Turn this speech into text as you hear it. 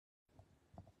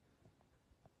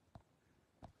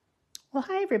Well,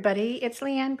 hi everybody, it's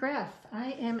Leanne Greff.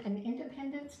 I am an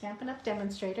independent Stampin' Up!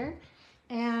 Demonstrator,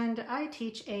 and I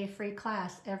teach a free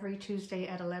class every Tuesday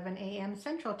at 11 a.m.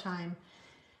 Central Time.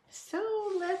 So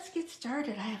let's get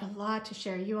started. I have a lot to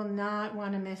share. You will not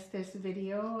want to miss this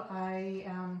video.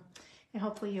 And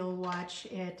hopefully you'll watch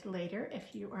it later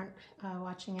if you aren't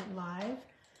watching it live,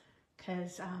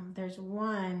 because there's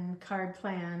one card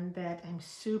plan that I'm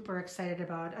super excited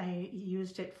about. I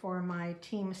used it for my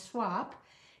team swap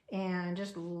and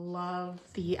just love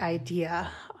the idea.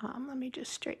 Let me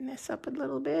just straighten this up a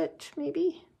little bit,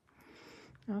 maybe.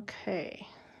 Okay.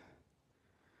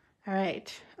 All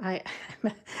right. I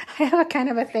have a kind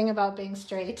of a thing about being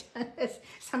straight. As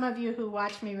some of you who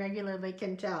watch me regularly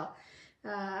can tell.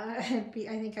 I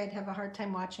think I'd have a hard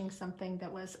time watching something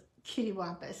that was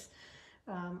kittywampus.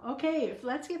 Okay,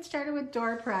 let's get started with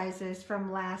door prizes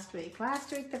from last week.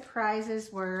 Last week, the prizes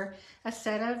were a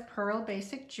set of Pearl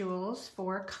Basic Jewels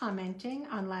for commenting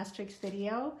on last week's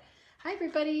video. Hi,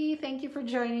 everybody. Thank you for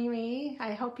joining me.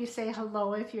 I hope you say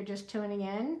hello if you're just tuning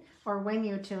in or when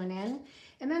you tune in.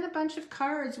 And then a bunch of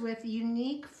cards with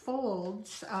unique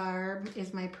folds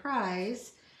is my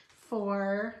prize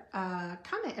for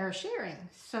comment or sharing.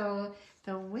 So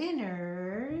the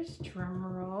winners, drum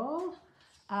roll,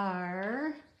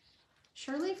 are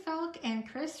Shirley Falk and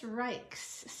Chris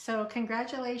Reichs. So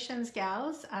congratulations,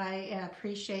 gals. I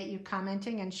appreciate you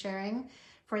commenting and sharing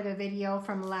for the video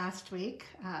from last week.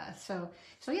 So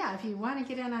yeah, if you want to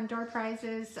get in on door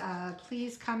prizes,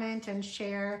 please comment and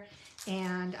share.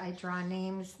 And I draw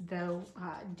names the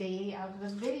day of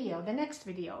the video, the next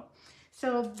video.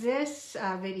 So this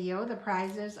video, the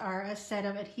prizes are a set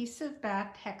of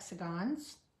adhesive-backed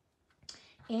hexagons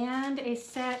and a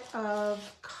set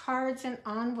of cards and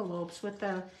envelopes with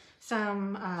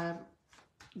some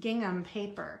gingham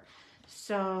paper.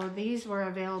 So these were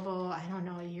available, I don't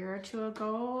know, a year or two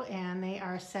ago, and they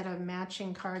are a set of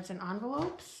matching cards and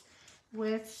envelopes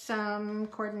with some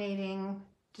coordinating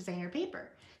designer paper.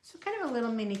 So kind of a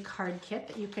little mini card kit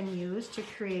that you can use to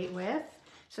create with.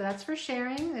 So that's for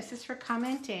sharing. This is for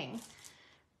commenting.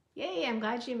 Yay, I'm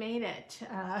glad you made it.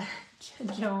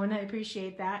 Joan, I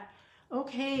appreciate that.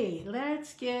 Okay,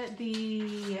 let's get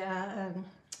the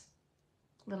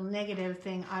little negative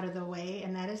thing out of the way,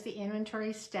 and that is the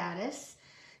inventory status.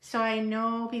 So I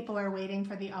know people are waiting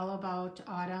for the All About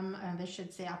Autumn. This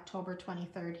should say October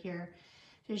 23rd here.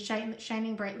 It's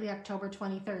shining brightly October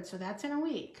 23rd, so that's in a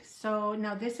week. So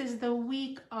now this is the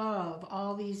week of.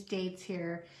 All these dates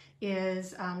here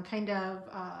is kind of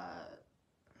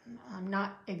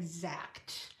not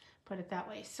exact, put it that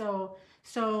way. So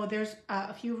there's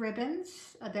a few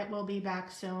ribbons that will be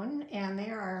back soon, and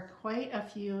there are quite a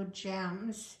few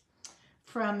gems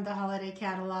from the holiday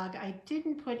catalog. I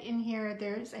didn't put in here,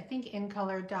 there's, I think, in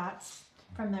color dots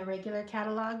from the regular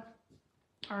catalog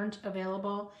aren't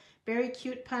available. Very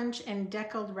cute punch and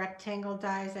deckled rectangle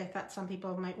dies. I thought some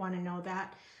people might want to know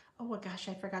that. Oh gosh,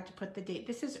 I forgot to put the date.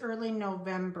 This is early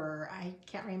November. I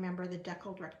can't remember the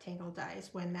deckled rectangle dies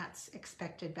when that's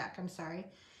expected back. I'm sorry.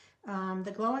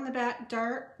 The glow in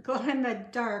the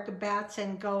dark bats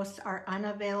and ghosts are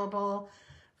unavailable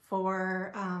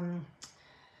for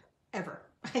ever.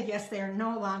 I guess they are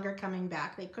no longer coming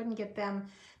back. They couldn't get them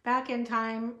back in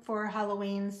time for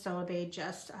Halloween, so they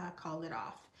just called it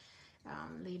off.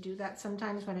 They do that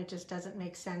sometimes when it just doesn't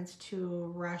make sense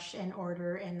to rush an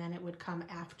order and then it would come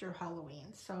after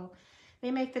Halloween. So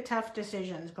they make the tough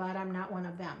decisions. Glad I'm not one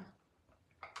of them.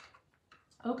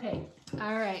 Okay,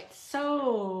 all right,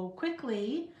 so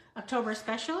quickly, October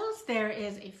specials. There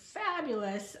is a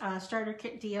fabulous starter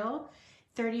kit deal,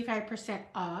 35%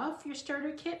 off your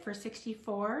starter kit for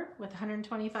 $64 with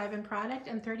 $125 in product,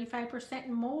 and 35%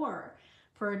 more.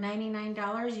 For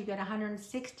 $99, you get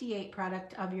 168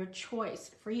 product of your choice,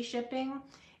 free shipping,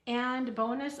 and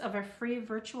bonus of a free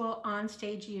virtual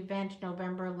onstage event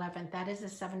November 11th. That is a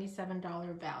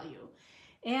 $77 value.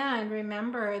 And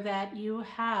remember that you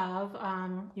have,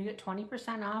 you get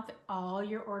 20% off all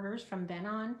your orders from then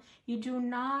on. You do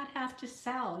not have to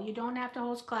sell. You don't have to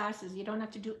host classes. You don't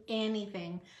have to do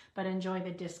anything but enjoy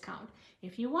the discount.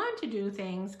 If you want to do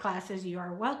classes, you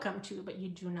are welcome to, but you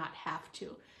do not have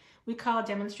to. We call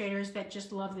demonstrators that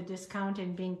just love the discount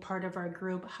and being part of our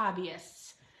group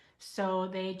hobbyists. So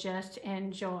they just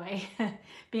enjoy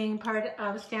being part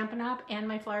of Stampin' Up! And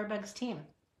my Flower Bugs team.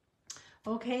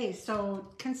 Okay, so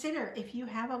consider, if you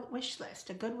have a wish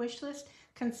list, a good wish list,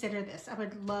 consider this. I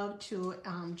would love to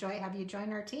have you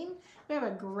join our team. We have a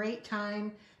great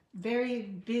time, very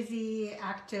busy,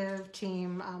 active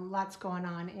team, lots going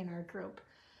on in our group.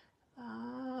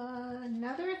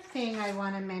 Another thing I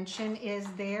want to mention is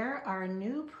there are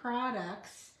new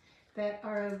products that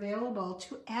are available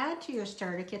to add to your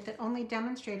starter kit that only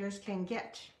demonstrators can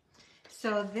get.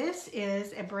 So this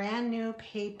is a brand new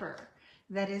paper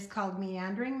that is called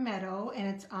Meandering Meadow, and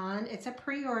it's a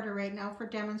pre-order right now for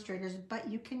demonstrators, but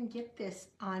you can get this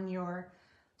on your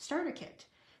starter kit.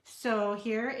 So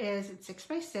here is, it's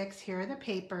 6x6, here are the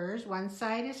papers. One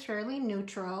side is fairly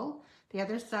neutral, the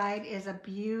other side is a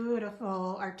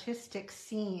beautiful artistic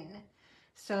scene.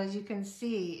 So as you can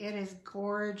see, it is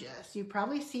gorgeous. You've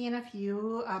probably seen a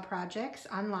few projects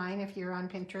online if you're on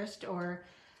Pinterest or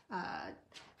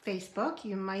Facebook.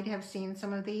 You might have seen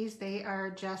some of these. They are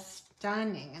just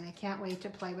stunning, and I can't wait to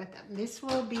play with them. This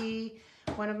will be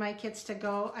one of my kits to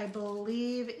go, I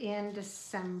believe, in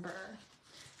December.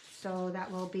 So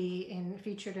that will be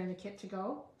featured in the kit to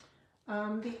go.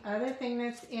 The other thing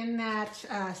that's in that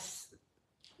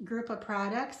group of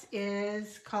products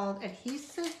is called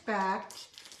Adhesive Backed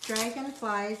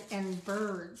Dragonflies and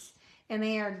Birds. And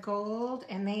they are gold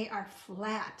and they are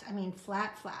flat. I mean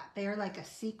flat. They are like a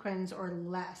sequins or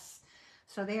less.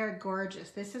 So they are gorgeous.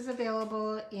 This is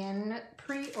available in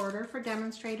pre-order for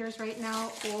demonstrators right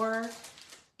now or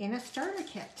in a starter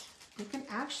kit. You can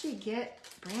actually get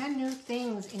brand new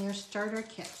things in your starter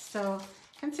kit. So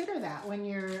consider that when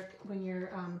you're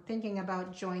thinking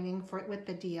about joining with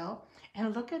the deal.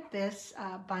 And look at this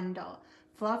bundle,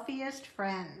 Fluffiest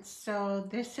Friends. So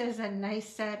this is a nice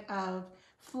set of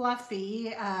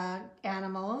fluffy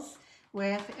animals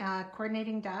with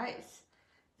coordinating dies.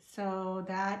 So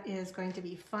that is going to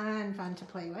be fun to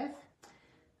play with.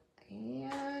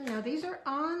 And now these are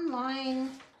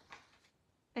online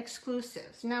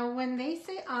exclusives. Now when they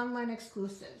say online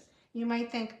exclusives, you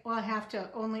might think, well, I have to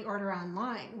only order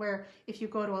online, where if you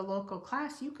go to a local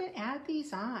class, you could add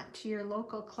these on to your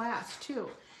local class too.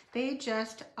 They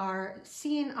just are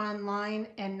seen online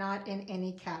and not in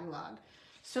any catalog.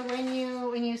 So when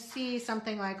you see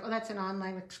something like, oh, that's an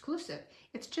online exclusive,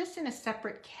 it's just in a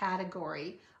separate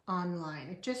category online.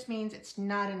 It just means it's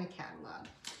not in a catalog.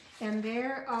 And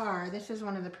this is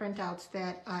one of the printouts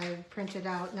that I printed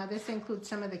out. Now this includes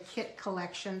some of the kit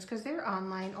collections because they're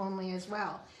online only as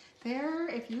well. There,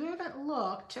 if you haven't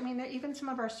looked, I mean, even some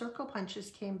of our circle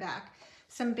punches came back.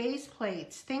 Some base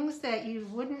plates, things that you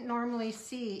wouldn't normally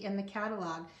see in the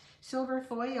catalog. Silver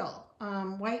foil,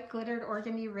 white glittered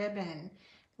organdy ribbon,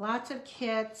 lots of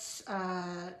kits,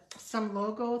 some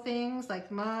logo things like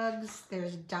mugs.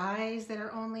 There's dies that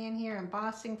are only in here,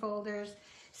 embossing folders.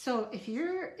 So if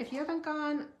you haven't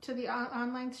gone to the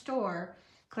online store,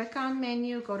 click on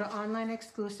menu, go to online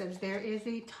exclusives. There is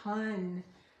a ton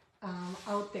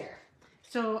out there.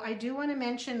 So I do want to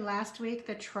mention last week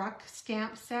the truck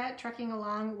stamp set, Trucking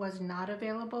Along, was not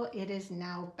available. It is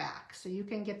now back. So you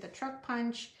can get the truck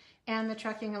punch and the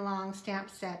Trucking Along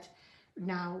stamp set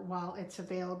now while it's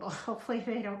available. Hopefully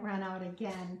they don't run out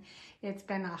again. It's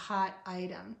been a hot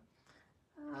item.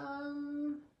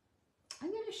 I'm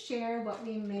going to share what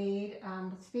we made.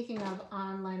 Speaking of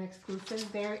online exclusives,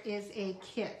 there is a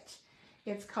kit.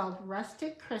 It's called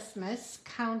Rustic Christmas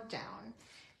Countdown.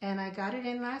 And I got it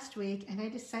in last week and I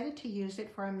decided to use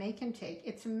it for a make and take.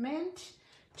 It's meant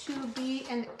to be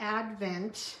an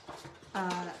Advent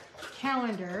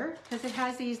calendar because it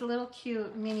has these little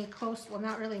cute mini well,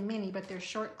 not really mini, but they're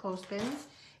short clothespins.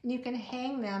 And you can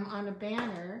hang them on a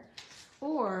banner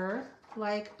or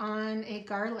like on a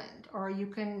garland, or you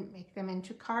can make them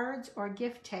into cards or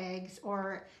gift tags,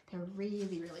 or they're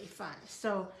really, really fun.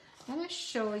 So I'm going to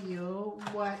show you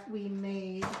what we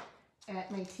made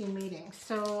at my team meeting.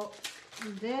 So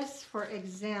this, for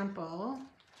example,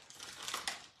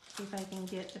 see if I can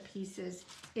get the pieces,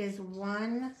 is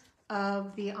one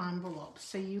of the envelopes.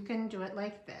 So you can do it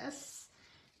like this.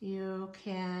 You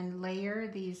can layer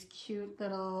these cute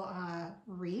little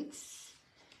wreaths,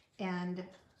 and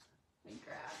let me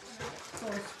grab one of the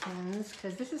clothespins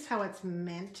because this is how it's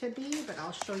meant to be, but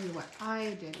I'll show you what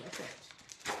I did with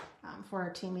it for our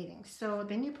team meeting. So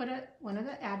then you put one of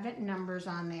the Advent numbers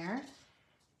on there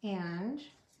and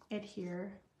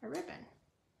adhere a ribbon.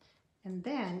 And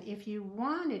then if you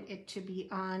wanted it to be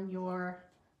on your,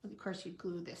 of course you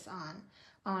glue this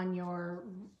on your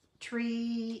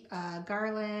tree,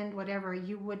 garland, whatever,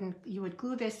 you would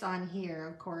glue this on here,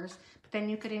 of course, but then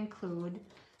you could include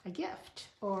a gift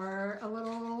or a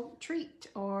little treat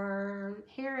or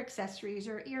hair accessories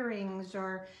or earrings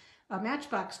or a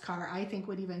Matchbox car. I think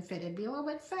would even fit. It'd be a little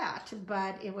bit fat,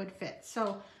 but it would fit.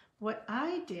 So what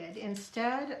I did,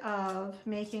 instead of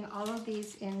making all of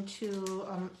these into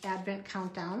Advent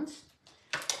countdowns,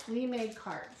 we made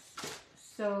cards.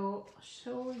 So I'll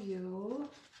show you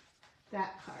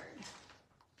that card.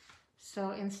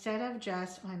 So instead of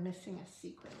just, oh, I'm missing a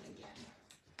sequin again.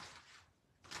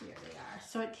 Here they are.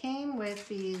 So it came with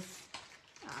these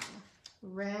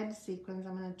red sequins.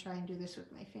 I'm going to try and do this with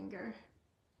my finger.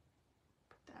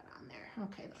 Put that on there.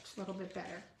 Okay, looks a little bit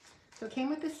better. So it came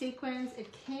with the sequins.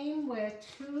 It came with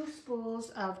 2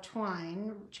 spools of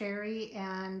twine, cherry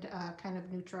and kind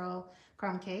of neutral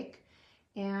crumb cake,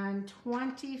 and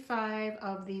 25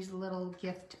 of these little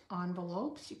gift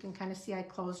envelopes. You can kind of see I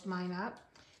closed mine up.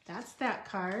 That's that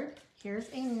card. Here's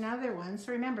another one.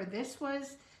 So remember, this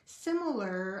was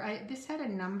similar. This had a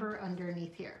number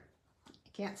underneath here. I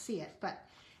can't see it, but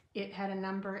it had a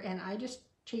number, and I just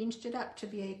changed it up to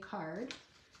be a card.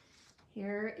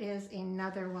 Here is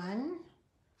another one,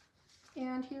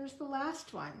 and here's the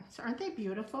last one. So aren't they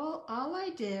beautiful? All I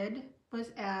did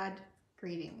was add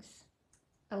greetings,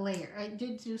 a layer. I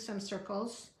did do some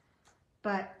circles,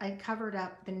 but I covered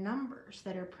up the numbers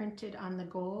that are printed on the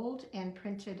gold and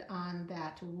printed on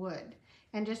that wood,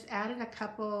 and just added a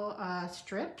couple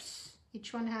strips.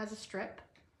 Each one has a strip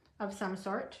of some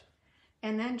sort,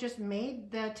 and then just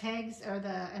made the tags or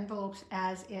the envelopes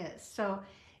as is. So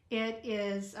it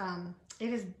is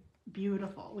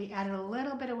beautiful. We added a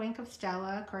little bit of Wink of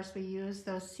Stella. Of course, we used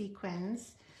those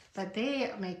sequins, but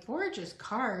they make gorgeous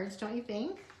cards, don't you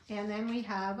think? And then we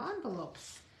have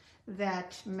envelopes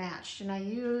that matched. And I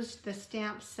used the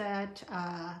stamp set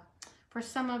for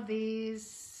some of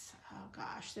these. Oh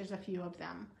gosh, there's a few of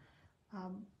them.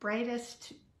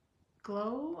 Brightest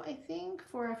Glow, I think,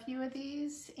 for a few of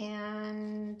these.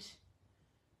 And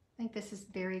I think this is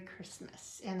Very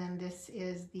Christmas, and then this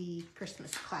is the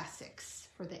Christmas Classics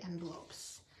for the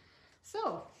envelopes.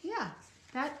 So yeah,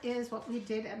 that is what we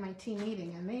did at my team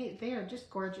meeting, and they are just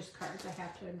gorgeous cards, I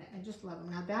have to admit. I just love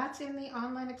them. Now that's in the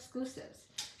online exclusives.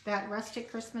 That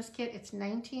Rustic Christmas Kit, it's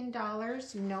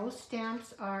 $19. No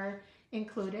stamps are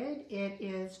included. It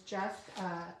is just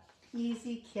a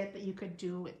easy kit that you could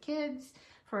do with kids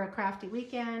for a crafty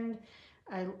weekend.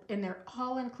 And they're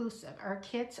all inclusive. Our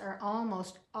kits are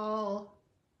almost all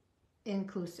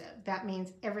inclusive. That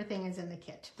means everything is in the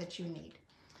kit that you need.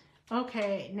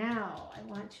 Okay, now I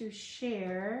want to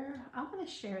share. I want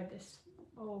to share this.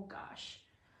 Oh gosh,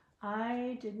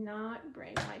 I did not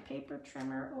bring my paper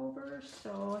trimmer over,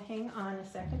 so hang on a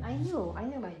second. I knew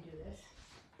I'd do this.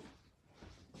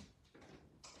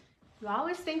 You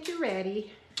always think you're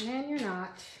ready, and then you're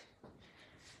not.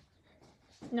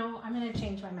 No, I'm going to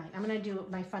change my mind. I'm going to do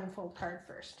my fun fold card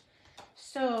first.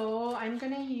 So I'm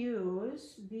going to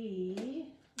use the,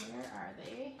 where are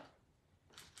they?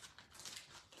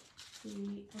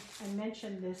 I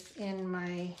mentioned this in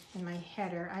my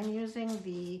header. I'm using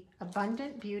the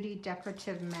Abundant Beauty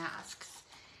Decorative Masks.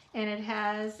 And it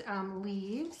has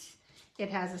leaves. It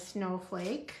has a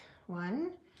snowflake,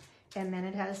 one. And then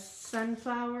it has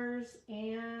sunflowers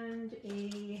and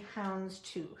a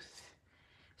houndstooth.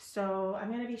 So I'm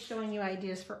going to be showing you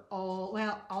ideas for all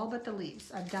but the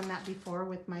leaves. I've done that before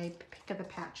with my Pick of the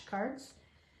Patch cards.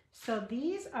 So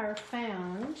these are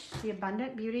found, the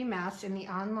Abundant Beauty Masks, in the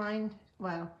online,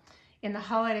 in the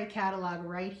holiday catalog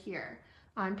right here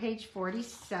on page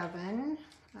 47.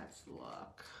 Let's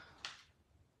look.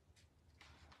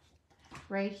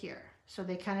 Right here. So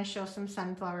they kind of show some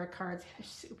sunflower cards. They're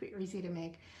super easy to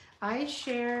make. I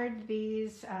shared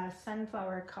these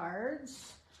sunflower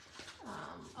cards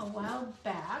a while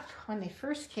back when they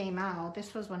first came out.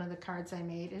 This was one of the cards I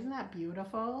made. Isn't that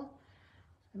beautiful?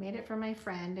 I made it for my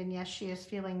friend, and yes, she is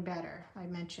feeling better. I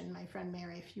mentioned my friend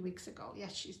Mary a few weeks ago.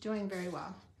 Yes, she's doing very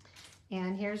well.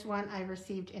 And here's one I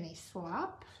received in a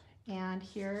swap. And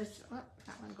here's, oh,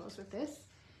 that one goes with this.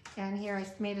 And here I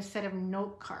made a set of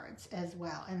note cards as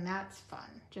well, and that's fun.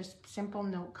 Just simple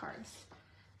note cards.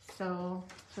 So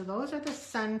those are the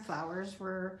sunflowers.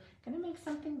 We're gonna make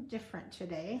something different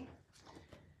today.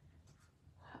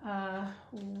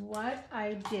 What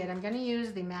I did, I'm going to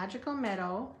use the Magical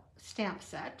Meadow stamp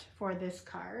set for this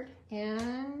card,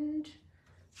 and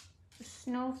the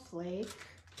snowflake.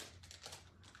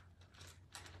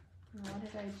 What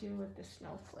did I do with the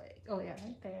snowflake? Oh yeah,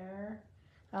 right there.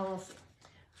 Oh, we'll see.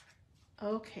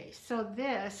 Okay, so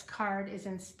this card is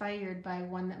inspired by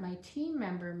one that my team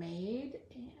member made,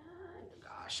 and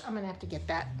gosh, I'm going to have to get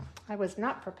that. I was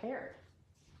not prepared.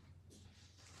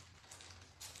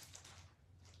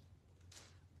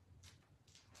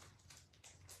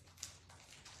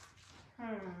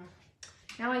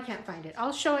 Now I can't find it.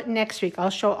 I'll show it next week.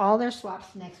 I'll show all their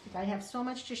swaps next week. I have so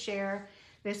much to share.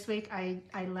 This week I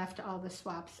left all the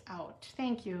swaps out.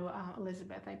 Thank you,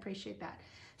 Elizabeth. I appreciate that.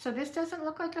 So this doesn't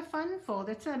look like a fun fold.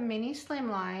 It's a mini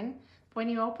slimline. When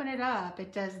you open it up,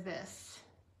 it does this.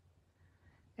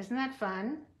 Isn't that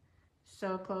fun?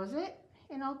 So close it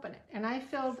and open it. And I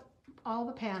filled all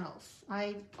the panels.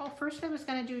 First I was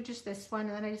going to do just this one,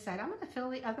 and then I decided I'm going to fill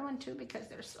the other one too because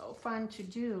they're so fun to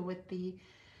do with the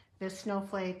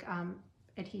snowflake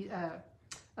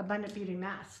Abundant Beauty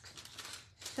masks.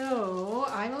 So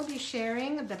I will be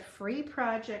sharing the free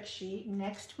project sheet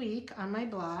next week on my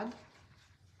blog,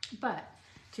 but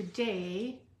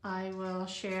today I will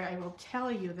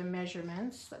tell you the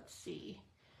measurements. Let's see.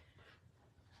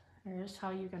 Here's how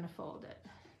you're going to fold it.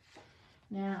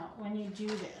 Now, when you do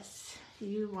this,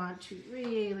 you want to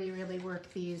really, really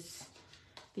work these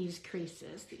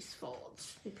creases, these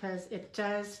folds, because it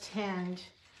does tend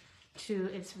to,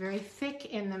 it's very thick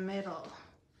in the middle.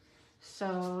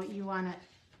 So you want to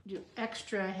do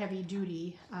extra heavy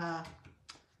duty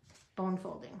bone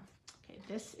folding. Okay,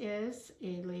 this is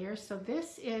a layer. So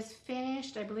this is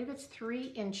finished, I believe it's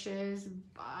 3 inches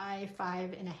by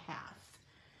 5.5.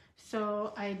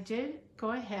 So I did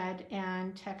go ahead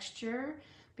and texture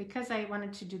because I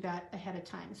wanted to do that ahead of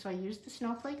time. So I used the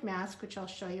snowflake mask, which I'll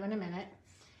show you in a minute,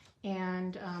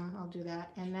 and I'll do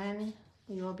that. And then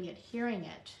we will be adhering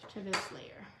it to this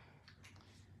layer.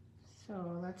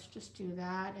 So let's just do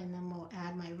that, and then we'll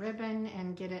add my ribbon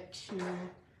and get it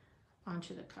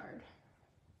onto the card.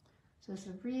 So it's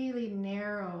a really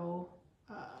narrow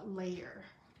layer,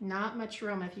 not much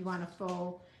room if you want a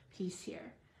full piece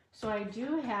here. So I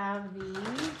do have the,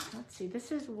 let's see,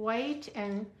 this is white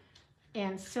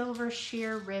and silver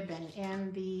sheer ribbon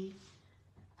in the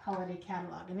holiday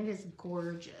catalog, and it is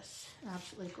gorgeous,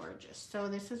 absolutely gorgeous. So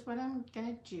this is what I'm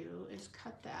gonna do, is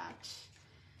cut that,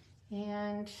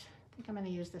 and I think I'm gonna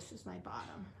use this as my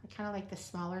bottom. I kind of like the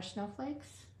smaller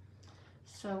snowflakes.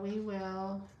 So we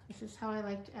will, this is how I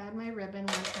like to add my ribbon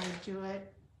when I do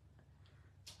it,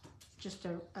 just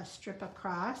a strip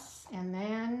across, and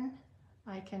then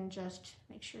I can just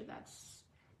make sure that's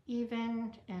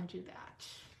even and do that.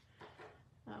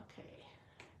 Okay,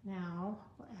 now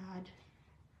we'll add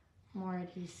more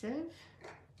adhesive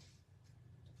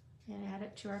and add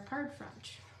it to our card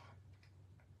front.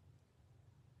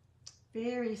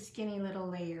 Very skinny little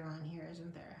layer on here,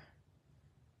 isn't there?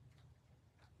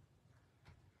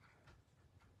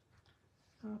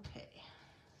 Okay,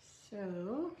 so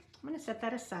I'm going to set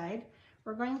that aside.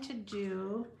 We're going to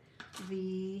do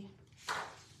the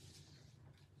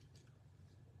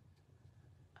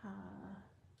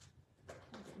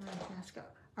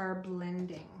our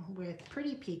blending with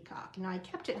Pretty Peacock. Now I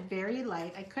kept it very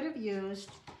light. I could have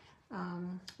used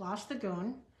Lost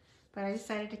Lagoon, but I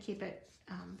decided to keep it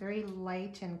very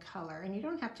light in color. And you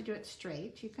don't have to do it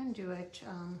straight. You can do it,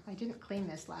 I didn't clean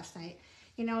this last night.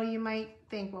 You know, you might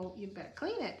think, well, you better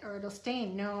clean it or it'll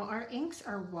stain. No, our inks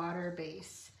are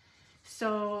water-based,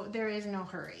 so there is no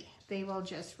hurry. They will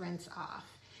just rinse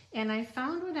off. And I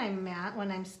found when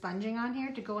I'm sponging on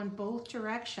here to go in both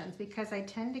directions, because I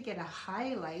tend to get a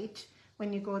highlight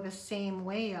when you go the same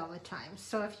way all the time.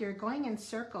 So if you're going in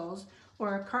circles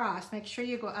or across, make sure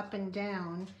you go up and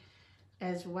down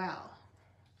as well.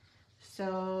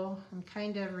 So I'm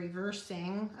kind of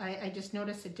reversing. I just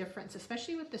noticed a difference,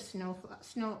 especially with the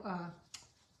what are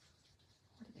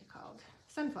they called?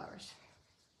 Sunflowers.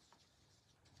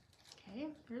 Okay,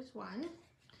 there's one.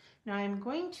 Now I'm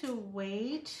going to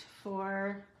wait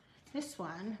for this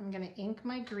one. I'm going to ink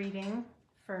my greeting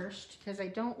first because I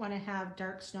don't want to have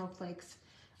dark snowflakes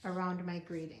around my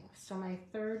greeting. So my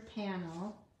third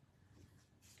panel,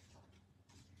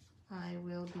 I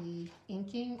will be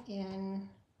inking in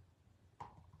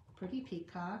Pretty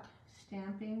Peacock,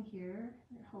 stamping here,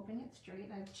 hoping it's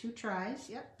straight. I have 2 tries.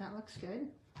 Yep, that looks good.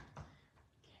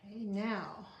 Okay,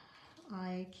 now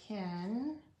I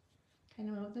can kind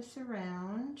of move this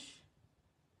around.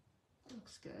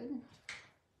 Looks good.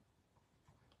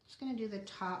 Just going to do the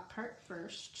top part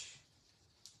first.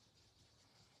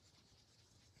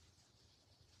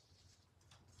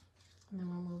 And then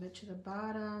we'll move it to the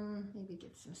bottom, maybe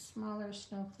get some smaller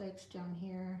snowflakes down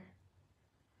here.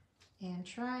 And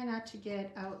try not to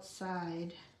get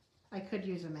outside. I could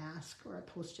use a mask or a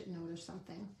Post-it note or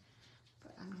something,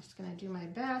 but I'm just going to do my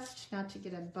best not to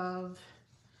get above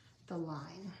the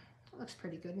line. That looks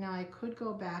pretty good. Now I could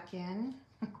go back in,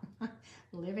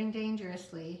 living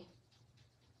dangerously,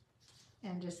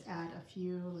 and just add a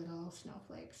few little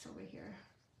snowflakes over here.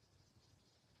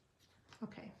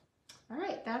 Okay, all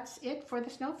right, that's it for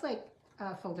the snowflake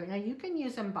folder. Now you can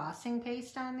use embossing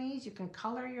paste on these. You can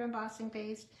color your embossing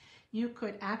paste. You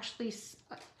could actually,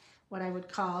 what I would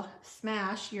call,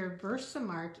 smash your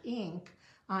Versamark ink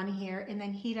on here and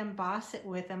then heat emboss it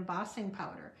with embossing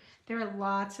powder. There are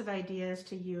lots of ideas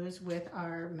to use with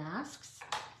our masks.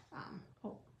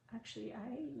 Oh, actually,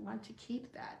 I want to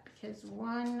keep that because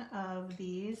one of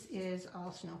these is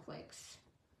all snowflakes.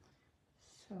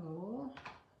 So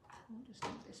we'll just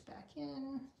move this back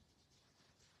in.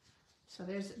 So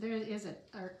there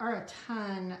are a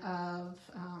ton of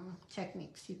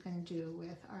techniques you can do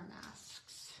with our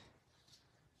masks.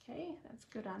 Okay, that's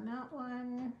good on that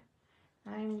one.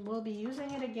 We'll be using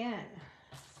it again.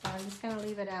 So I'm just going to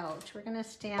leave it out. We're going to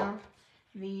stamp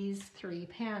these 3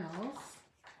 panels.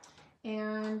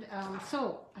 And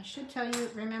so I should tell you,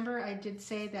 remember I did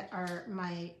say that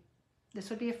this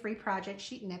would be a free project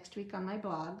sheet next week on my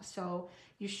blog. So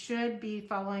you should be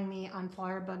following me on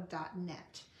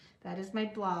flowerbug.net. That is my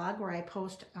blog where I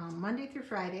post Monday through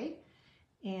Friday.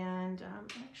 And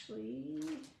actually,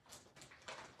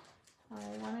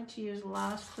 I wanted to use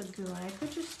Lost Lagoon. I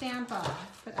could just stamp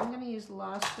off, but I'm going to use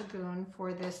Lost Lagoon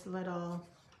for this little,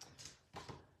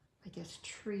 I guess,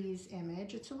 trees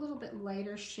image. It's a little bit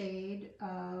lighter shade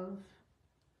of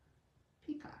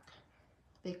peacock.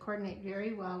 They coordinate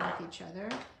very well with each other.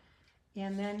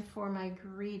 And then for my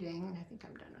greeting, I think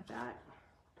I'm done with that.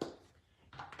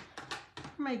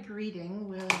 For my greeting,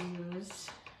 we'll use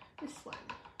this one.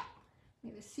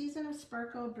 May the season of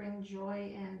sparkle bring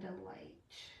joy and delight.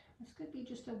 This could be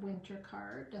just a winter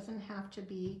card. Doesn't have to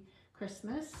be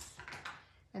Christmas.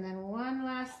 And then one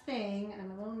last thing, and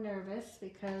I'm a little nervous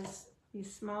because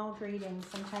these small greetings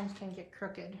sometimes can get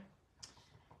crooked.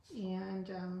 And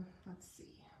let's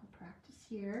see, I'll practice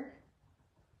here.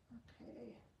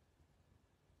 Okay.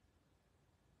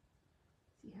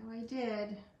 See how I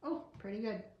did. Oh, pretty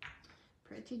good.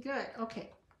 Pretty good. Okay.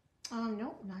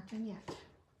 Nope, not done yet.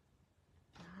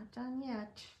 Not done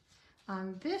yet.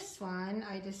 On this one,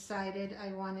 I decided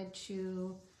I wanted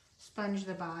to sponge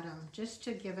the bottom just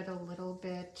to give it a little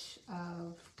bit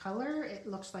of color. It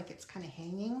looks like it's kind of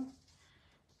hanging.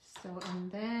 So, and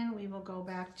then we will go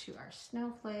back to our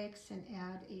snowflakes and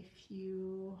add a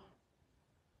few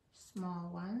small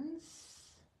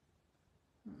ones.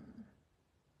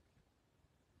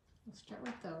 We'll start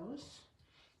with those.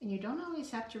 And you don't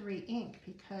always have to re-ink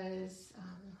because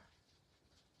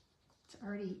it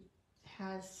already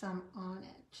has some on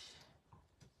it.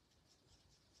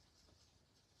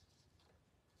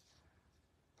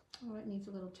 Oh, it needs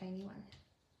a little tiny one.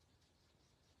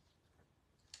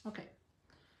 Okay,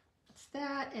 that's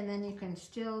that. And then you can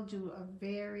still do a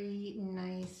very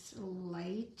nice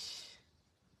light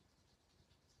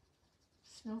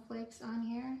snowflakes on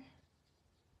here.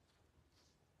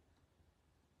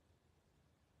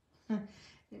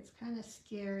 It's kind of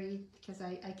scary because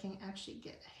I can actually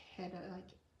get ahead of,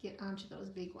 get onto those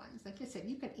big ones. Like I said,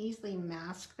 you can easily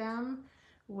mask them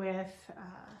with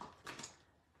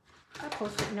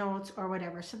Post-it notes or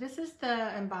whatever. So this is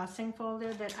the embossing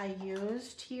folder that I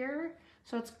used here.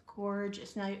 So it's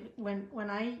gorgeous. Now, when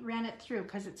I ran it through,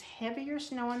 because it's heavier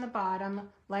snow on the bottom,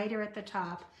 lighter at the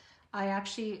top, I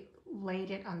actually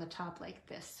laid it on the top like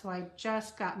this. So I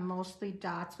just got mostly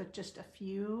dots with just a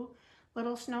few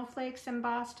little snowflakes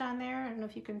embossed on there. I don't know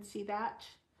if you can see that.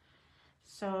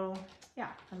 So yeah,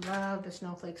 I love the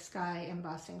Snowflake Sky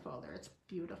embossing folder. It's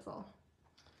beautiful.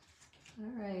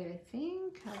 All right, I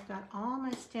think I've got all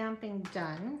my stamping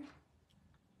done.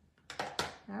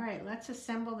 All right, let's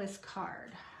assemble this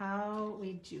card. How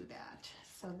we do that.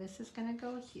 So this is gonna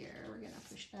go here. We're gonna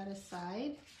push that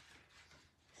aside.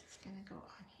 This is gonna go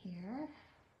on here.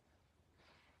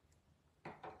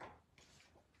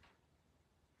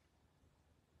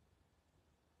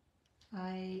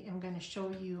 I am going to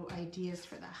show you ideas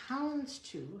for the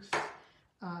houndstooth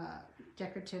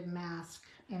decorative mask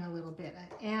in a little bit.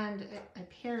 And I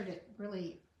paired it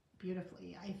really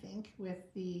beautifully, I think,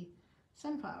 with the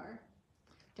sunflower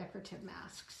decorative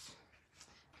masks.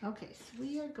 Okay, so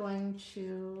we are going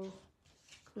to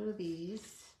glue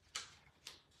these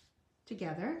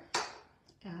together.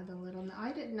 Add a little,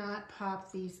 I did not pop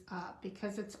these up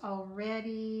because it's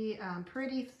already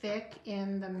pretty thick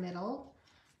in the middle.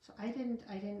 So I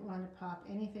didn't want to pop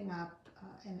anything up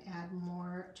and add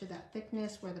more to that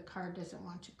thickness where the card doesn't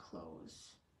want to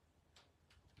close.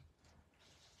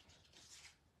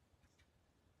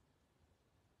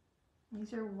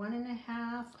 These are 1.5,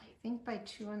 I think, by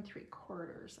 2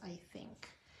 3/4, I think.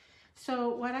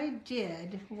 So what I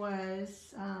did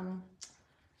was I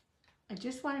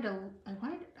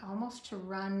wanted almost to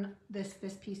run this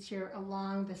piece here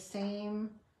along the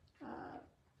same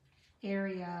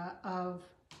area of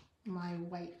my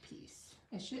white piece.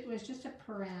 It was just a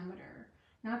parameter,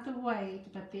 not the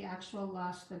white, but the actual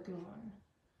Lost Lagoon.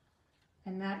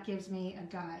 And that gives me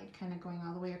a guide kind of going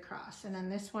all the way across. And then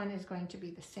this one is going to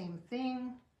be the same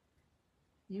thing.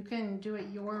 You can do it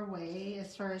your way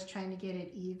as far as trying to get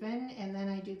it even. And then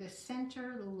I do the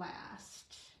center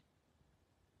last.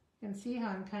 You can see how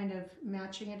I'm kind of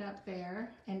matching it up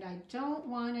there, and I don't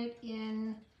want it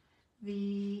in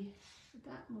the, did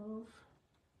that move?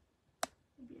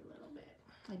 Maybe a little bit.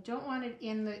 I don't want it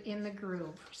in the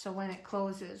groove, so when it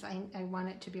closes, I want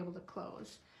it to be able to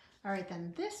close. All right,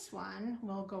 then this one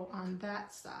will go on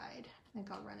that side. I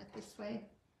think I'll run it this way.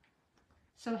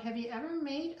 So have you ever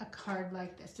made a card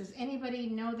like this? Does anybody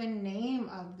know the name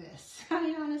of this?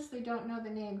 I honestly don't know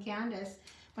the name. Candace,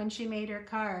 when she made her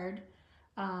card,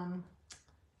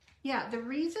 yeah, the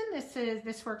reason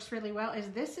this works really well is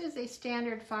this is a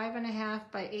standard 5.5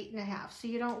 by 8.5, so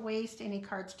you don't waste any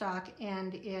cardstock,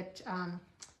 and it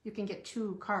you can get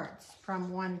 2 cards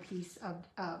from one piece of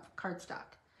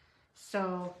cardstock.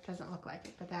 So it doesn't look like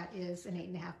it, but that is an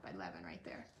 8.5 by 11 right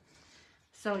there.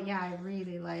 So yeah, I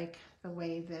really like the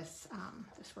way this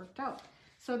this worked out.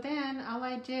 So then all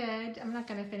I did, I'm not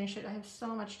going to finish it. I have so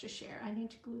much to share. I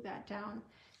need to glue that down.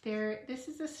 There, this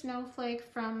is a snowflake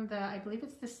from the, I believe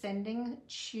it's the Sending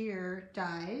Cheer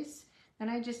dies. Then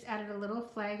I just added a little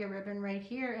flag of ribbon right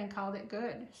here and called it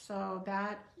good. So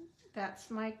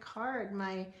that's my card.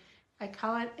 I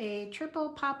call it a triple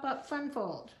pop-up fun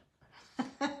fold.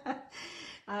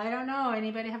 I don't know.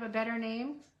 Anybody have a better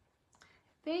name?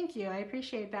 Thank you. I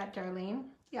appreciate that, Darlene.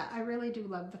 Yeah, I really do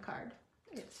love the card.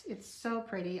 It's so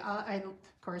pretty. Of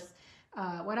course,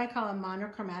 what I call a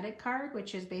monochromatic card,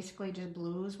 which is basically just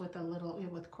blues with a little,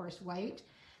 with coarse white.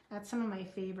 That's some of my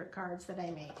favorite cards that I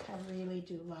make. I really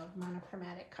do love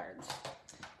monochromatic cards.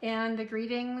 And the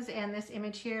greetings and this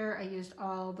image here, I used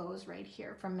all those right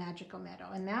here from Magical Meadow.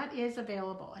 And that is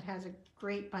available. It has a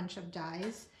great bunch of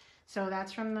dies. So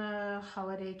that's from the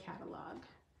holiday catalog.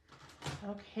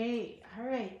 Okay, all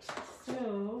right.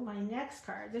 So my next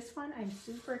card, this one I'm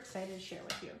super excited to share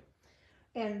with you.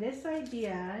 And this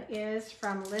idea is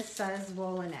from Lissa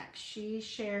Zwolinek. She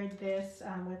shared this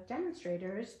with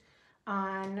demonstrators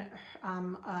on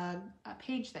a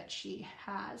page that she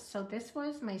has. So this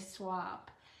was my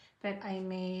swap that I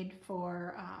made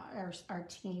for our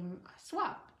team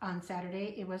swap on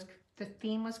Saturday. The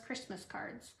theme was Christmas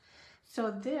cards.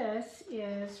 So this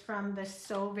is from the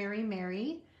So Very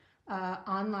Merry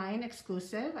online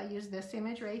exclusive. I use this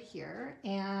image right here,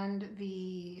 and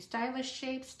the stylish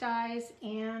shapes dies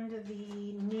and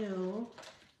the new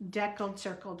deckled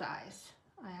circle dies.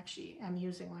 I actually am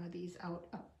using one of these out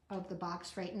of the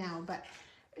box right now, but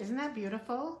isn't that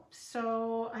beautiful?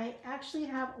 So I actually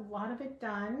have a lot of it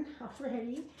done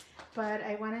already, but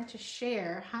I wanted to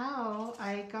share how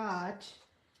I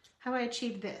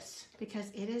achieved this,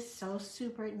 because it is so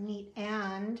super neat.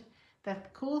 And the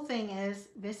cool thing is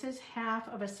this is half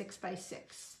of a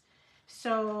 6x6.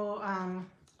 So,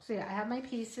 so yeah, I have my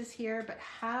pieces here, but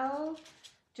how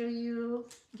do you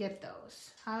get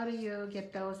those? How do you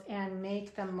get those and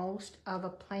make the most of a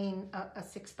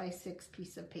 6x6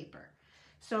 piece of paper?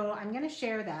 So I'm going to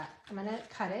share that. I'm going to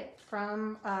cut it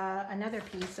from another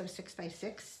piece of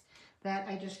 6x6 that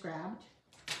I just grabbed.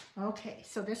 Okay,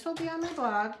 so this will be on my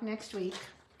blog next week,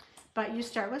 but you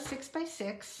start with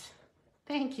 6x6.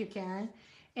 Thank you, Karen.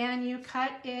 And you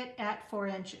cut it at 4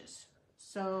 inches.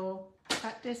 So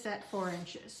cut this at 4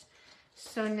 inches.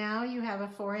 So now you have a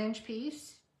 4-inch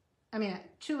piece. I mean, a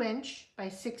 2-inch by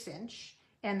 6-inch,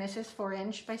 and this is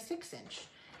 4-inch by 6-inch.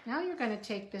 Now you're going to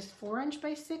take this 4-inch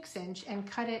by 6-inch and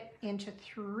cut it into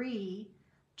 3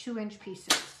 2-inch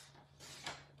pieces.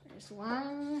 There's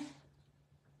one.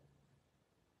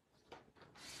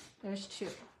 There's 2.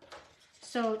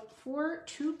 So for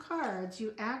 2 cards,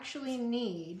 you actually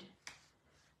need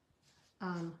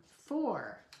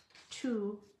 4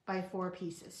 2x4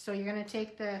 pieces. So you're going to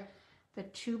take the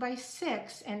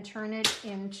 2x6 and turn it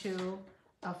into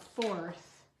a 4th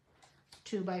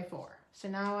 2x4. So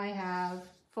now I have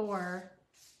 4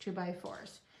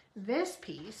 2x4s. This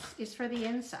piece is for the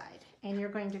inside, and you're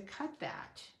going to cut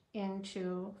that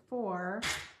into 4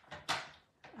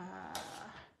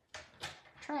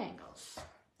 triangles.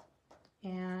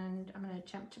 And I'm going to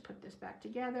attempt to put this back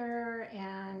together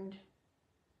and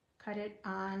cut it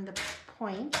on the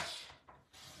point.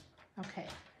 Okay,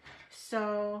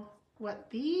 so what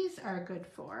these are good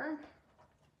for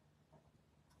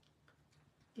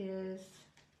is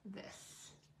this.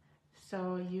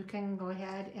 So you can go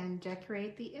ahead and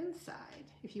decorate the inside.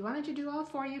 If you wanted to do all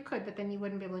 4, you could, but then you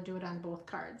wouldn't be able to do it on both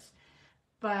cards.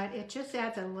 But it just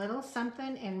adds a little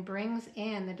something and brings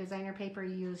in the designer paper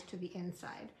used to the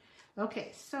inside.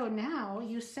 Okay, so now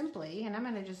you simply, and I'm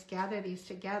going to just gather these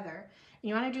together.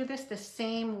 You want to do this the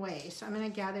same way. So I'm going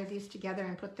to gather these together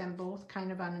and put them both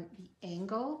kind of on the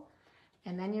angle.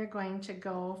 And then you're going to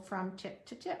go from tip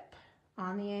to tip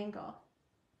on the angle.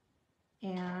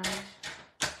 And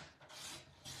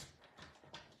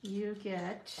you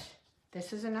get,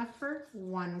 this is enough for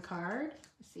one card.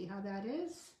 See how that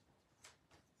is?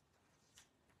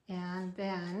 And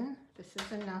then this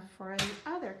is enough for the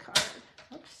other card.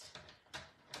 Oops.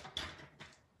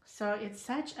 So it's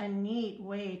such a neat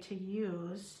way to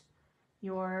use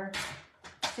your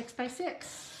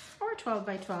 6x6 or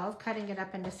 12x12, cutting it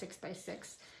up into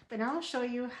 6x6. But now I'll show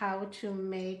you how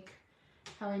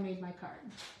I made my card.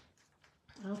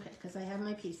 Okay, because I have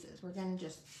my pieces. We're going to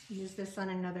just use this on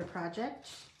another project.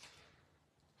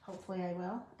 Hopefully I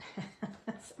will.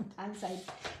 Sometimes I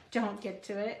don't get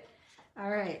to it.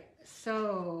 All right,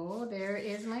 so there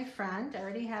is my front. I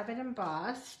already have it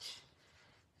embossed.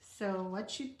 So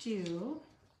what you do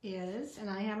is, and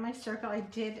I have my circle. I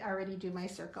did already do my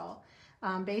circle.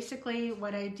 Basically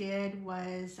what I did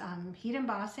was heat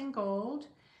embossing gold.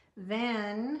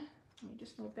 Then, let me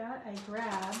just move that. I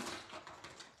grabbed,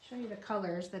 show you the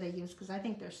colors that I use because I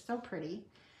think they're so pretty.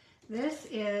 This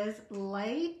is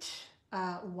light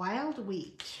wild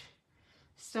wheat.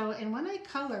 So, and when I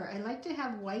color, I like to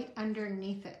have white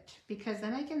underneath it because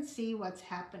then I can see what's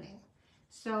happening.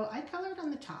 So I colored on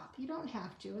the top. You don't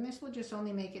have to, and this will just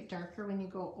only make it darker when you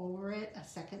go over it a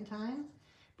second time,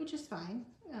 which is fine.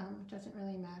 It doesn't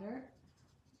really matter.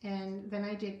 And then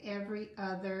I did every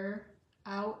other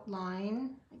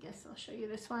outline. I guess I'll show you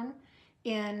this one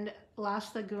in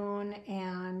Lost Lagoon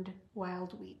and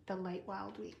wild wheat, the light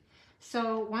wild wheat.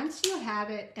 So once you have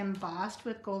it embossed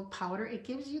with gold powder, it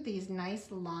gives you these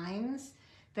nice lines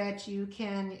that you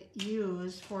can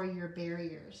use for your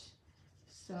barriers.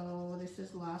 So this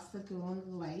is Lost Lagoon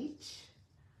light,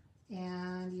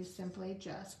 and you simply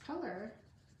just color.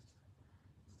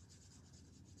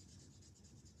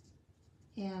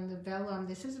 And the vellum,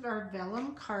 this is our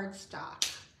vellum cardstock.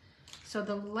 So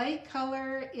the light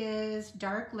color is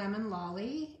dark lemon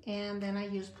lolly, and then I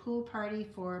use pool party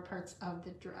for parts of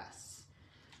the dress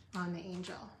on the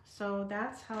angel. So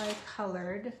that's how I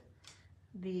colored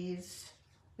this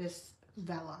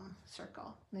vellum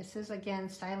circle. This is again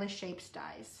Stylish Shapes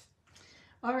dies.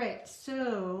 All right,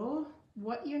 so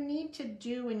what you need to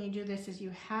do when you do this is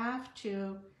you have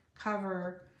to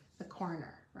cover the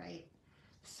corner, right?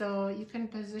 So you can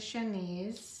position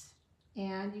these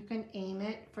and you can aim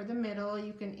it for the middle.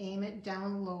 You can aim it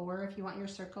down lower if you want your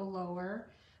circle lower,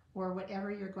 or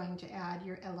whatever you're going to add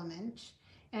your element.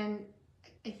 And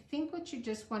I think what you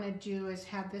just want to do is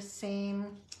have the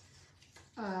same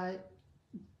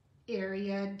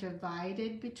area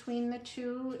divided between the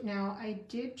two. Now I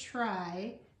did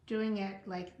try doing it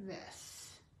like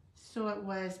this, so it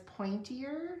was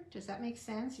pointier. Does that make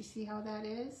sense? You see how that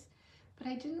is? But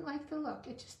I didn't like the look.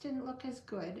 It just didn't look as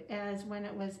good as when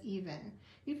it was even.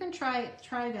 You can try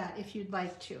that if you'd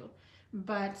like to.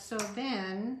 But so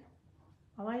then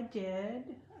all I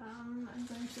did, I'm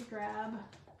going to grab,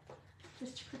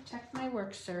 just to protect my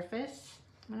work surface,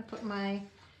 I'm going to put my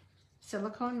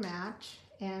silicone mat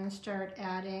and start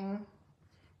adding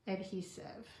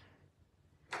adhesive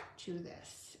to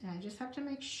this. And I just have to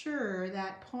make sure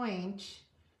that point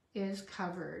is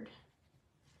covered.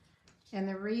 And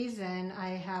the reason I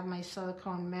have my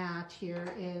silicone mat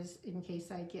here is in case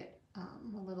I get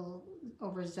a little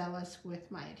overzealous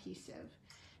with my adhesive.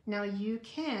 Now you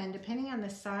can, depending on the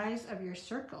size of your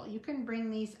circle, you can bring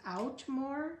these out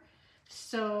more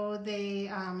so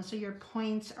they so your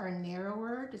points are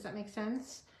narrower. Does that make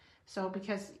sense? So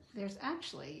because there's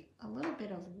actually a little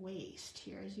bit of waste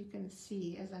here, as you can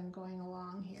see as I'm going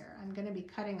along here. I'm going to be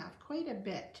cutting off quite a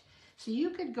bit. So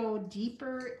you could go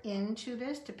deeper into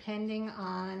this depending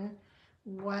on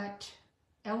what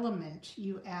element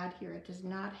you add here. It does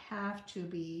not have to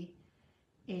be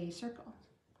a circle.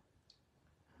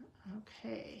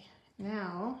 Okay,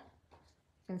 now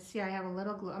you can see I have a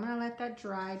little glue. I'm going to let that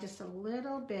dry just a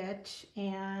little bit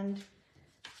and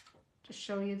to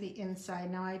show you the inside.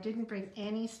 Now I didn't bring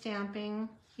any stamping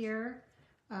here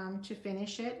to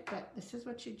finish it, but this is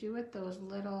what you do with those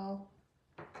little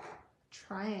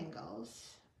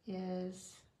triangles,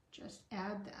 is just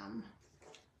add them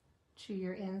to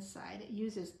your inside. It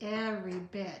uses every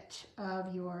bit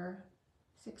of your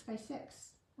 6x6.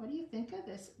 What do you think of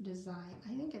this design?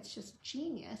 I think it's just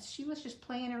genius. She was just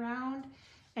playing around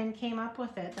and came up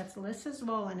with it. That's Lissa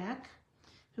Zwoleniuk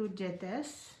who did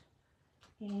this.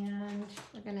 And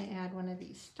we're going to add one of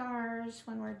these stars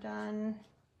when we're done.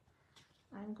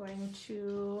 I'm going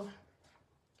to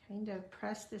kind of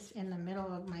press this in the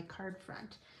middle of my card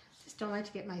front. Just don't like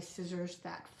to get my scissors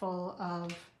that full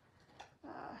of,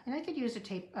 and I could use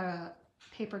a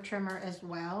paper trimmer as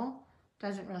well.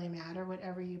 Doesn't really matter,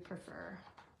 whatever you prefer.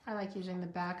 I like using the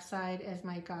back side as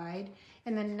my guide.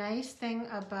 And the nice thing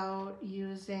about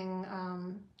using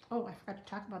oh, I forgot to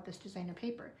talk about this designer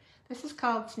paper. This is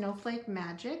called Snowflake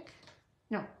Magic.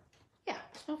 No, yeah,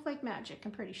 Snowflake Magic,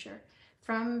 I'm pretty sure.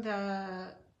 From the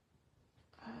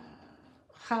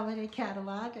holiday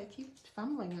catalog. I keep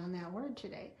fumbling on that word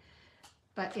today.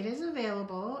 But it is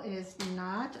available. It is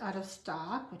not out of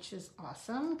stock, which is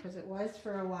awesome because it was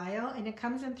for a while. And it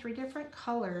comes in 3 different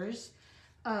colors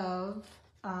of,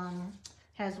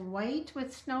 has white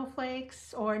with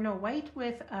snowflakes, or no, white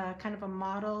with kind of a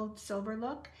mottled silver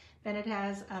look. Then it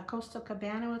has a Coastal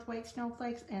Cabana with white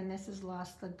snowflakes. And this is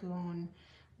Lost Lagoon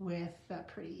with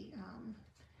pretty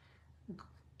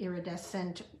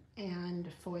iridescent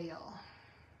and foil.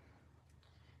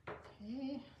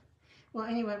 Okay. Well,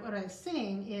 anyway, what I was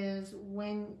saying is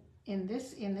when in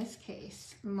this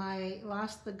case, my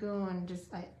Lost Lagoon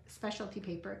specialty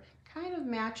paper kind of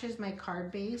matches my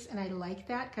card base, and I like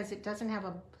that because it doesn't have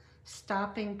a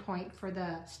stopping point for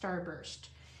the starburst.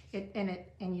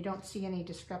 And you don't see any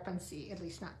discrepancy, at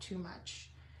least not too much.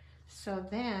 So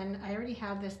then I already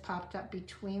have this popped up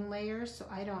between layers, so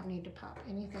I don't need to pop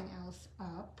anything else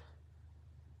up.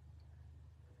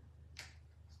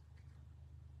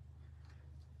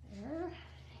 There.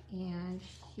 And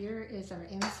here is our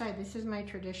inside. This is my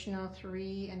traditional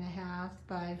 3.5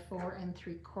 by 4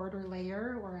 3/4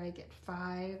 layer where I get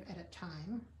 5 at a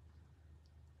time.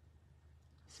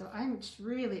 So I'm just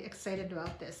really excited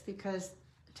about this because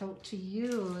to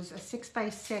use a 6 by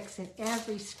 6 in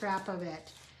every scrap of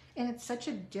it, and it's such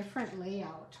a different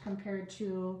layout compared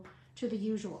to the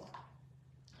usual.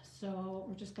 So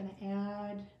we're just going to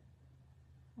add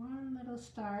one little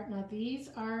star. Now these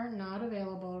are not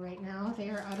available right now. They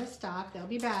are out of stock. They'll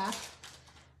be back.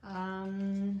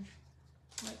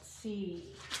 Let's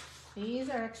see. These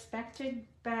are expected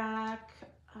back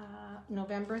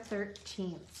November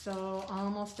 13th. So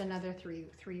almost another three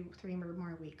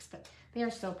more weeks, but they are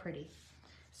so pretty.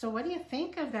 So what do you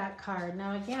think of that card?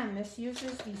 Now again, this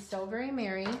uses the So Very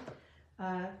Merry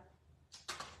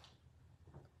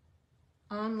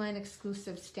online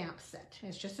exclusive stamp set.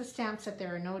 It's just a stamp set.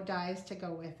 There are no dies to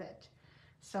go with it.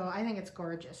 So I think it's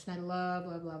gorgeous, and I love,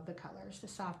 love, love the colors, the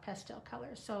soft pastel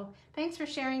colors. So thanks for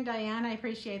sharing, Diane. I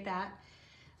appreciate that.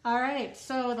 All right,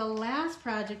 so the last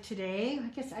project today, I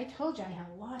guess I told you I have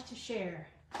a lot to share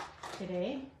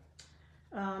today,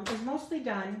 is mostly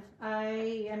done.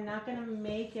 I am not going to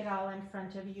make it all in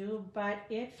front of you, but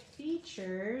it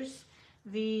features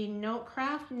the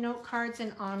Craft note cards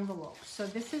and envelopes. So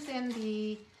this is in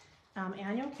the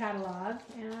annual catalog,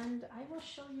 and I will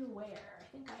show you where. I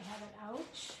think I have it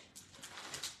out.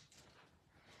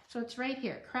 So it's right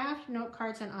here, Craft note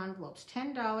cards and envelopes,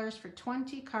 $10 for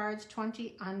 20 cards,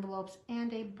 20 envelopes,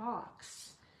 and a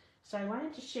box. So I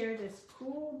wanted to share this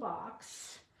cool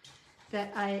box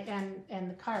that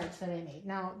and the cards that I made.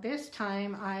 Now this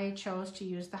time I chose to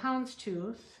use the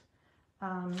houndstooth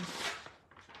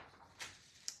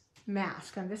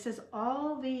mask, and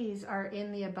all these are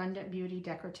in the Abundant Beauty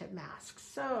decorative mask.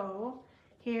 So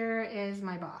here is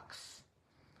my box.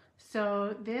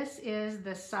 So this is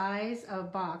the size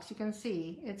of box. You can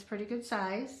see it's pretty good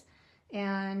size,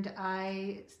 and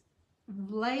I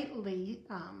lightly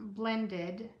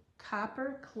blended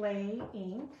copper clay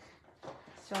ink.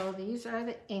 So these are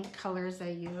the ink colors I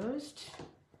used.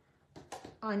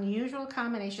 Unusual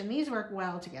combination. These work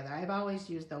well together. I've always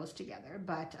used those together,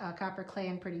 but copper clay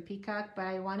and Pretty Peacock, but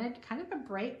I wanted kind of a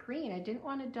bright green. I didn't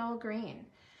want a dull green.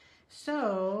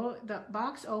 So the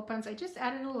box opens. I just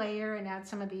added a layer and add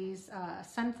some of these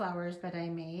sunflowers that I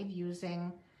made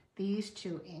using these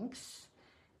 2 inks.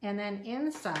 And then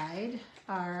inside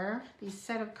are these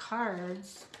set of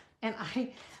cards. And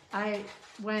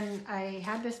when I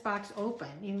had this box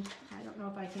open, I don't know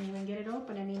if I can even get it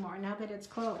open anymore now that it's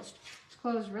closed. It's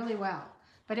closed really well,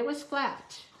 but it was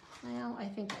flat. Well, I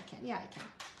think I can. Yeah, I can.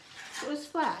 It was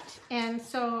flat, and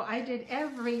so I did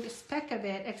every speck of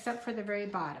it except for the very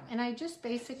bottom, and I just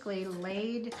basically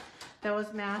laid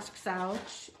those masks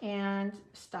out and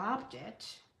stopped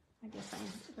it. I guess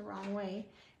I'm the wrong way,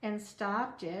 and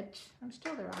stopped it. I'm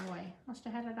still the wrong way. Must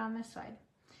have had it on this side.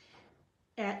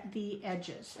 At the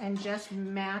edges, and just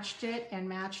matched it and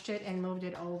moved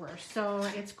it over. So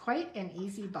it's quite an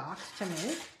easy box to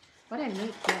make. What a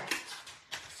neat gift.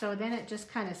 So then it just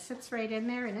kind of sits right in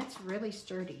there, and it's really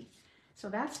sturdy. So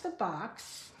that's the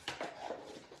box.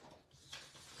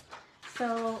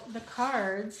 So the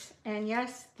cards, and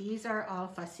yes, these are all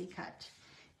fussy cut.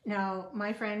 Now,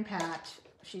 my friend Pat,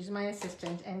 she's my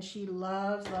assistant, and she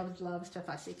loves, loves, loves to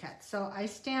fussy cut. So I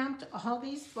stamped all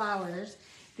these flowers,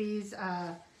 these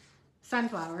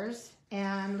sunflowers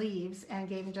and leaves, and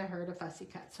gave them to her to fussy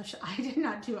cut. So I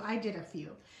did a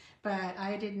few, but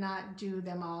I did not do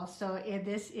them all. So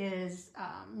this is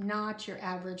not your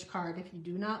average card. If you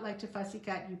do not like to fussy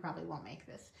cut, you probably won't make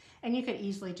this. And you could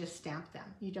easily just stamp them.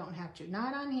 You don't have to.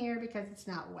 Not on here because it's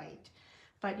not white,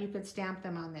 but you could stamp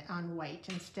them on white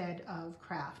instead of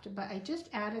craft. But I just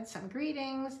added some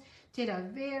greetings, did a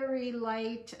very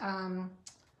light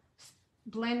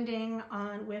blending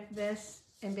on with this,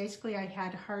 and basically I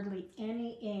had hardly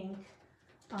any ink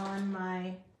on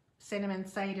my cinnamon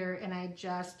cider, and I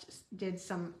just did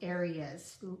some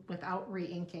areas without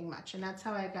re-inking much, and that's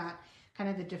how I got kind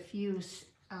of the diffuse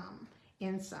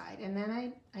inside. And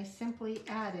then I simply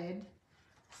added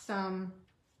some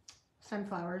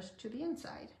sunflowers to the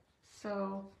inside.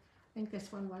 So I think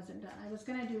this one wasn't done. I was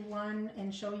gonna do one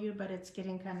and show you, but it's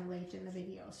getting kind of late in the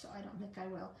video, so I don't think I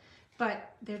will.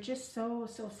 But they're just so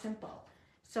simple.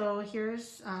 So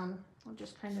here's, I'll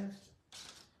just kind of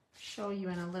show you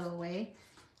in a little way.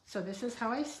 So this is how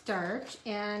I start,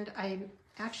 and I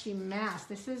actually mask.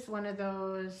 This is one of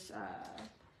those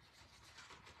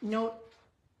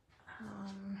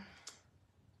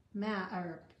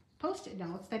Post-it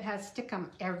notes that has stick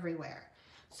 'em everywhere.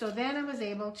 So then I was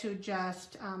able to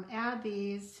just add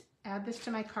this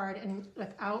to my card, and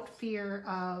without fear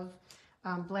of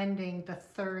blending the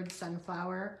third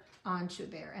sunflower onto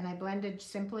there. And I blended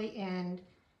simply in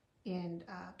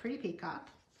Pretty Peacock.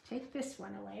 Take this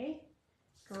one away,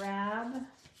 grab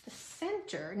the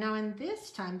center. Now in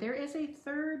this time, there is a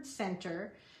third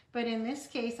center, but in this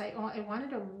case, I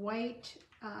wanted a white,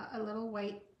 a little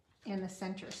white in the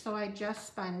center. So I just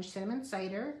sponged cinnamon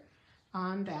cider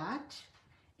on that.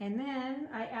 And then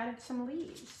I added some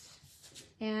leaves.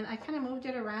 And I kind of moved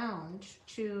it around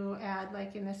to add,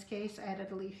 like in this case, I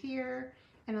added a leaf here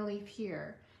and a leaf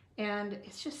here. And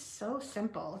it's just so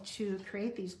simple to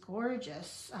create these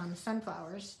gorgeous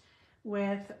sunflowers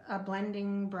with a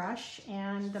blending brush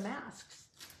and the masks.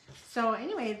 So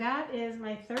anyway, that is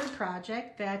my third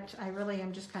project that I really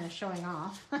am just kind of showing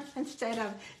off instead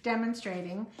of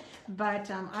demonstrating. But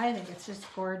I think it's just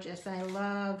gorgeous, and I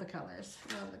love the colors.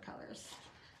 Love the colors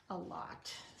a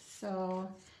lot. So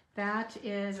that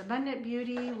is Abundant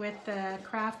Beauty with the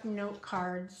craft note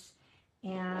cards,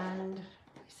 and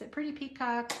I said Pretty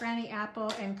Peacock, Granny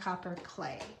Apple, and Copper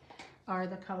Clay are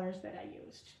the colors that I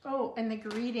used. Oh, and the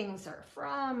greetings are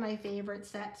from my favorite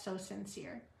set, So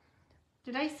Sincere.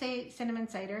 Did I say cinnamon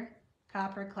cider?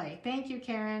 Copper Clay. Thank you,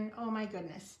 Karen. Oh my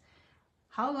goodness.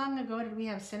 How long ago did we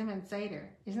have cinnamon cider?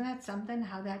 Isn't that something?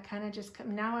 How that kind of just,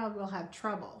 now I will have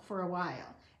trouble for a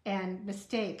while and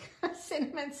mistake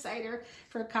cinnamon cider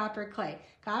for Copper Clay.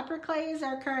 Copper Clay is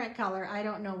our current color. I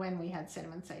don't know when we had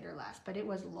cinnamon cider last, but it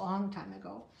was a long time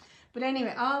ago. But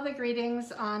anyway, all the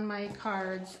greetings on my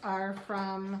cards are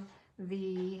from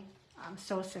the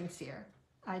So Sincere.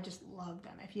 I just love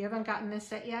them. If you haven't gotten this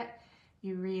set yet,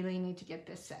 you really need to get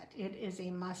this set. It is a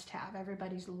must-have.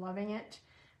 Everybody's loving it.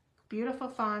 Beautiful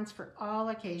fonts for all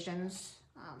occasions.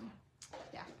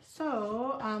 Yeah.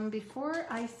 So before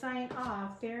I sign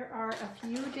off, there are a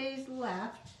few days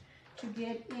left to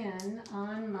get in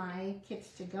on my kits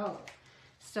to go.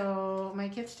 So my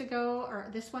kits to go are,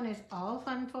 this one is all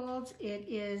fun folds. It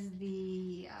is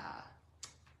the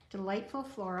Delightful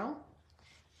Floral,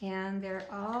 and they're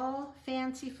all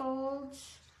fancy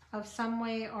folds of some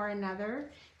way or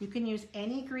another. You can use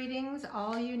any greetings.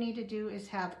 All you need to do is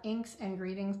have inks and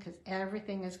greetings, because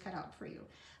everything is cut out for you.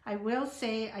 I will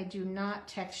say I do not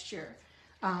texture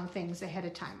things ahead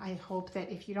of time. I hope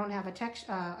that if you don't have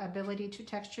a ability to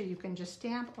texture, you can just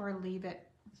stamp or leave it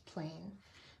plain.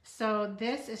 So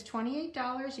this is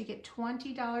 $28. You get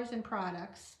 $20 in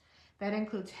products. That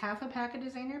includes half a pack of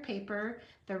designer paper,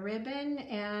 the ribbon,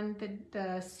 and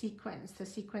the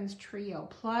sequins trio,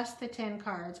 plus the 10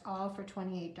 cards, all for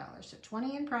 $28. So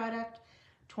 $20 in product,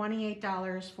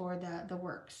 $28 for the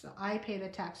work. So I pay the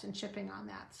tax and shipping on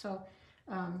that. So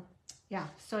yeah,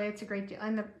 so it's a great deal.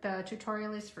 And the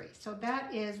tutorial is free. So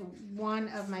that is one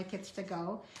of my kits to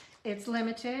go. It's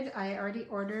limited. I already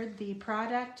ordered the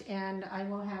product, and I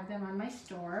will have them on my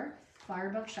store,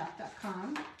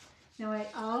 flowerbookshop.com. Now I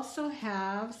also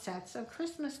have sets of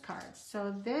Christmas cards.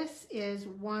 So this is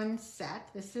one set.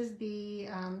 This is the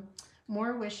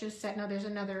More Wishes set. Now there's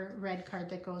another red card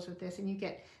that goes with this, and you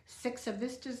get 6 of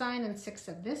this design and 6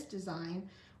 of this design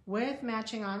with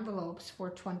matching envelopes for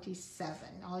 $27.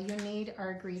 All you need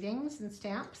are greetings and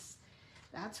stamps.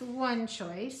 That's one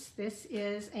choice. This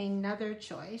is another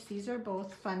choice. These are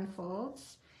both fun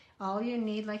folds. All you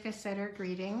need, like I said, are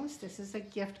greetings. This is a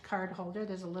gift card holder.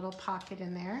 There's a little pocket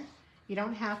in there. You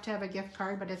don't have to have a gift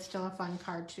card, but it's still a fun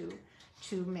card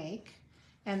to make.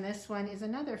 And this one is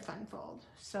another fun fold.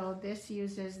 So this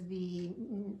uses the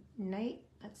night,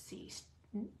 let's see,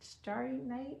 Starry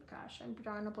Night. Gosh, I'm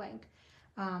drawing a blank.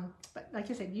 But like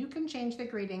I said, you can change the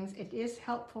greetings. It is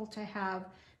helpful to have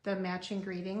the matching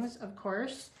greetings, of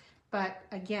course. But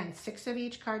again, 6 of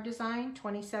each card design,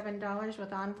 $27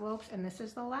 with envelopes, and this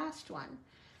is the last one.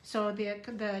 So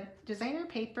the designer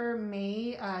paper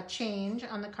may change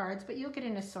on the cards, but you'll get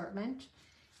an assortment.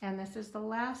 And this is the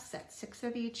last set, 6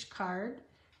 of each card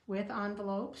with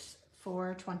envelopes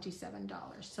for $27.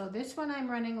 So this one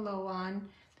I'm running low on.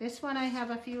 This one I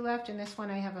have a few left, and this one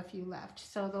I have a few left.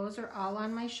 So those are all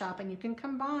on my shop, and you can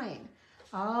combine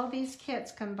all these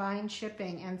kits, combine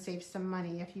shipping, and save some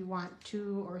money if you want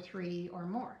 2 or 3 or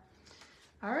more.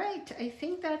 All right, I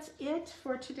think that's it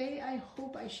for today. I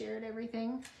hope I shared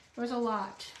everything. There was a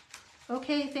lot.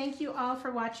 Okay, thank you all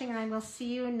for watching, and I will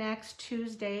see you next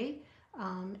Tuesday.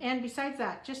 And besides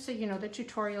that, just so you know, the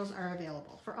tutorials are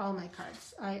available for all my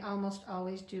cards. I almost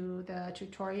always do the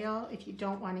tutorial if you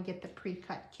don't want to get the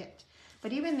pre-cut kit.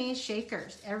 But even these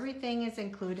shakers, everything is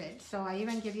included. So I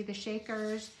even give you the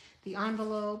shakers, the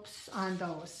envelopes on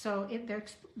those. So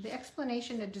the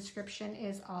explanation, the description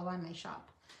is all on my shop.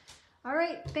 All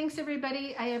right, thanks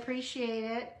everybody. I appreciate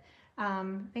it.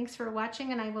 Thanks for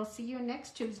watching, and I will see you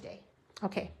next Tuesday.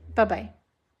 Okay, bye-bye.